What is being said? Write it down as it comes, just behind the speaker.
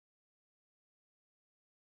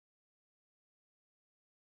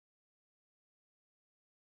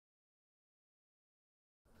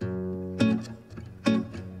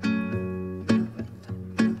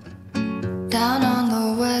Down on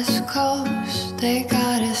the west coast, they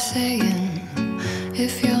got a saying,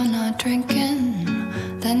 if you're not drinking,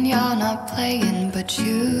 then you're not playing. But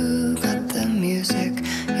you got the music,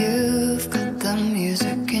 you've got the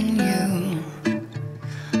music in you,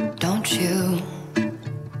 don't you?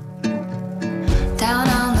 Down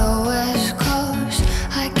on the west coast,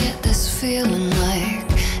 I get this feeling like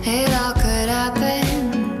it all could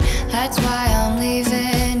happen. That's why I'm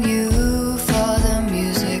leaving you for the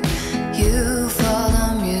music, you for the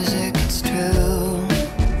music. It's true,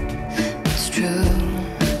 it's true.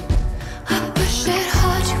 I push it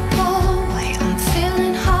hard, you pull away. I'm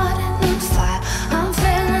feeling hot and on fire. I'm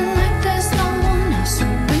feeling like there's no one else who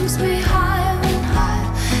brings me higher and higher.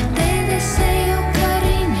 They say you're good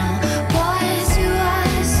enough. Boy, it's you I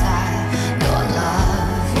desire. Your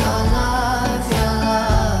love, your love, your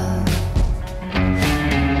love.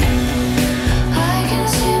 I can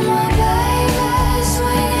see my baby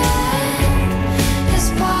swinging. His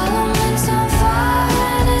parliament's on fire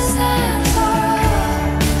and his hands are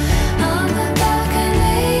up. On the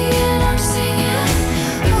balcony and I'm singing,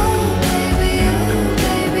 ooh baby,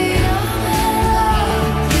 I'm in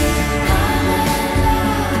love.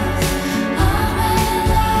 I'm in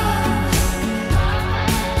love.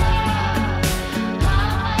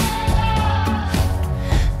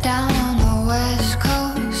 Down on the west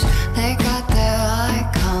coast, they got their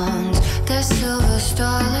icons, their silver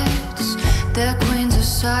starlets, their queens of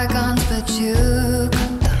Saigons. But you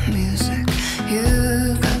got the music,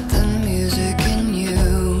 you got the music in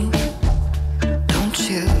you, don't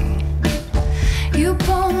you? You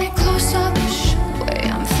pull me closer, push away.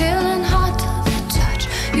 I'm feeling hot to the touch.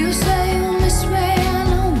 You say you miss me, and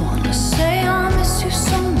I wanna say I miss you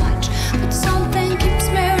so much, but something keeps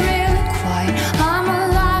me really quiet. I'm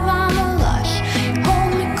alive, I'm a lush. You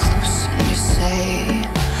hold me close and you say,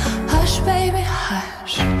 hush, baby,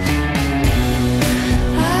 hush.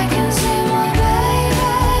 I can see my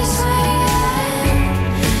baby swinging.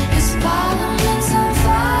 His parliament's on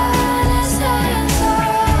fire and his hands are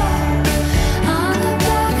up. On the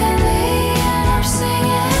balcony and I'm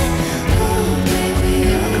singing, ooh baby,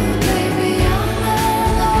 I'm in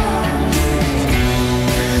love.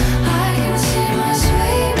 I can see my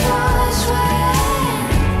sweet boy swaying.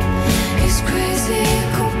 He's crazy,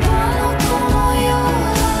 cubano como yo.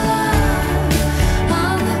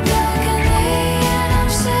 On the balcony and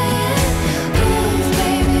I'm saying, move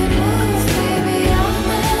baby, I'm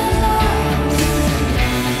in love.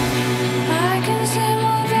 I can see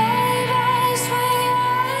my baby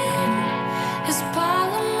swinging. His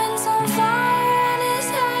parliament's on fire and his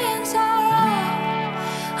hands are up.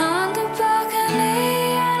 On the balcony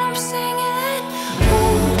and I'm singing,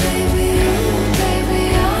 ooh baby,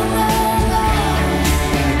 I'm in love.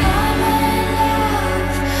 I'm in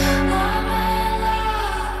love, I'm in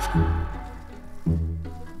love.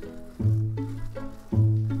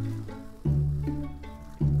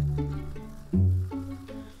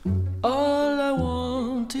 All I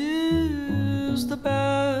want is the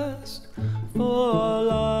best for our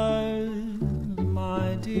lives,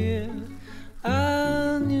 my dear.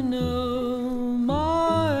 And you know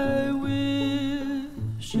my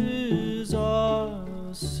wishes are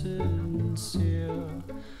sincere.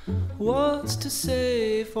 What's to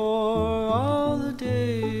say for all the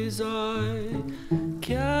days I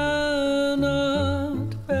cannot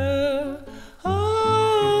bear?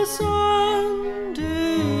 A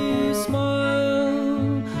Sunday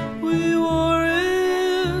smile, we wore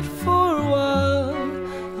it for a while.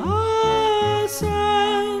 A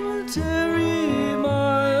cemetery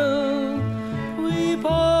mile, we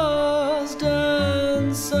paused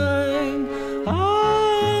and sang.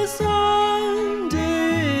 A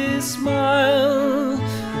Sunday smile,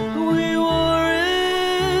 we wore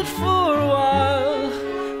it for a while.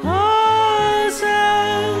 A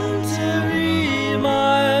cemetery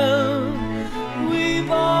mile, we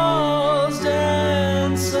paused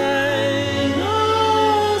and sang. A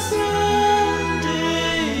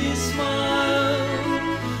Sunday smile,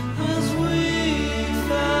 as we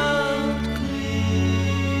felt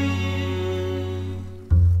clean.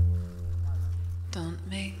 Don't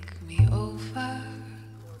make me over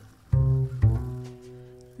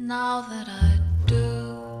now that I'd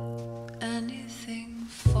do anything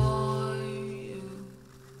for you.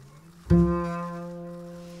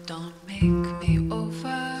 Don't make me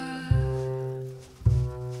over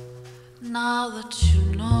now that you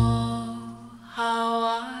know how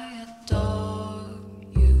I adore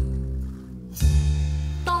you.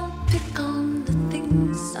 Don't pick on the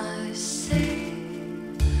things I say,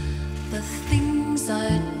 the things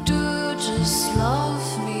I do. Just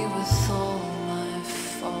love me with all my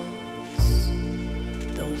faults,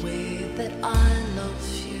 the way that I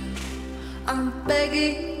I'm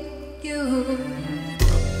begging you,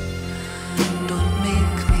 don't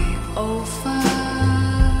make me over.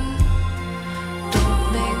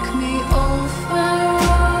 Don't make me over.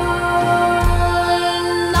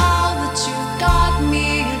 Now that you've got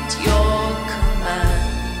me at your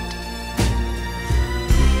command.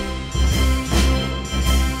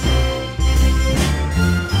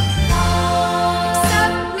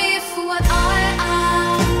 Accept me for what I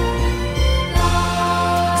am.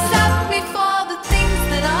 Accept me for the things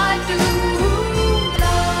that I do.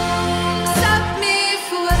 Accept me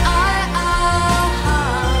for what I am.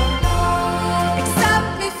 Accept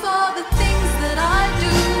me for the things that I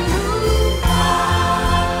do.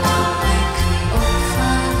 Don't make me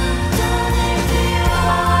over. Don't make me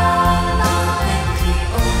over. Don't make me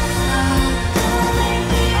over. Don't make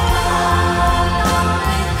me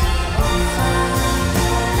over.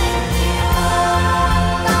 Don't make me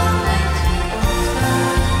over. Don't make me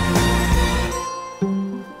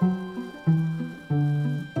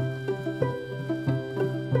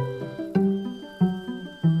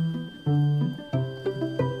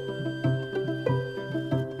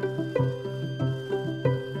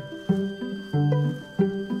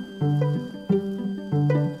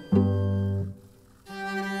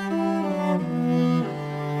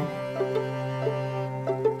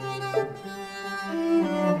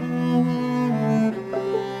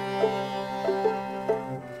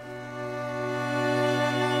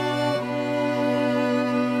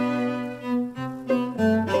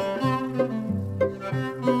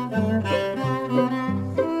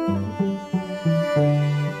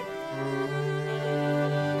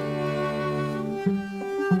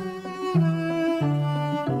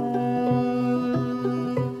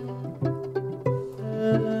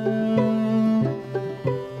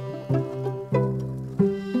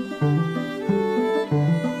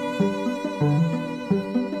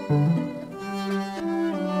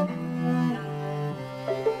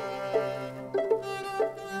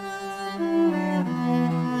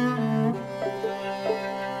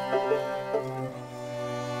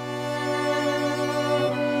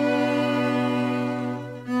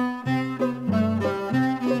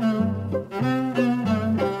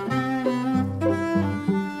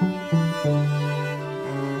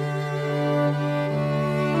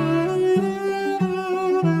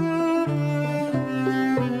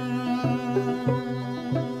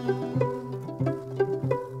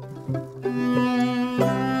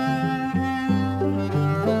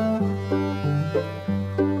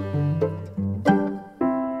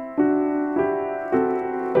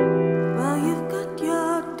Well, you've got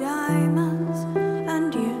your diamonds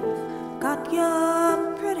and you've got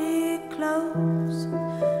your pretty clothes,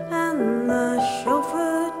 and the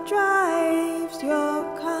chauffeur drives your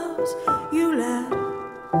cars. You let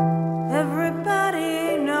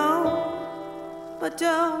everybody know, but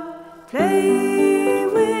don't play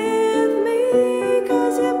with me,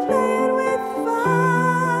 'cause you're playing with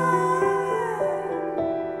fire.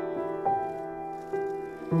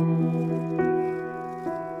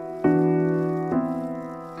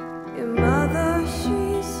 Your mother,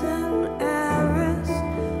 she's an heiress,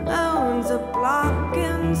 owns a block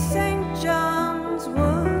in St. John's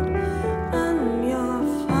Wood, and your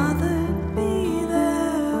father'd be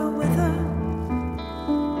there with her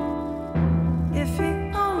if he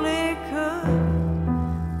only could.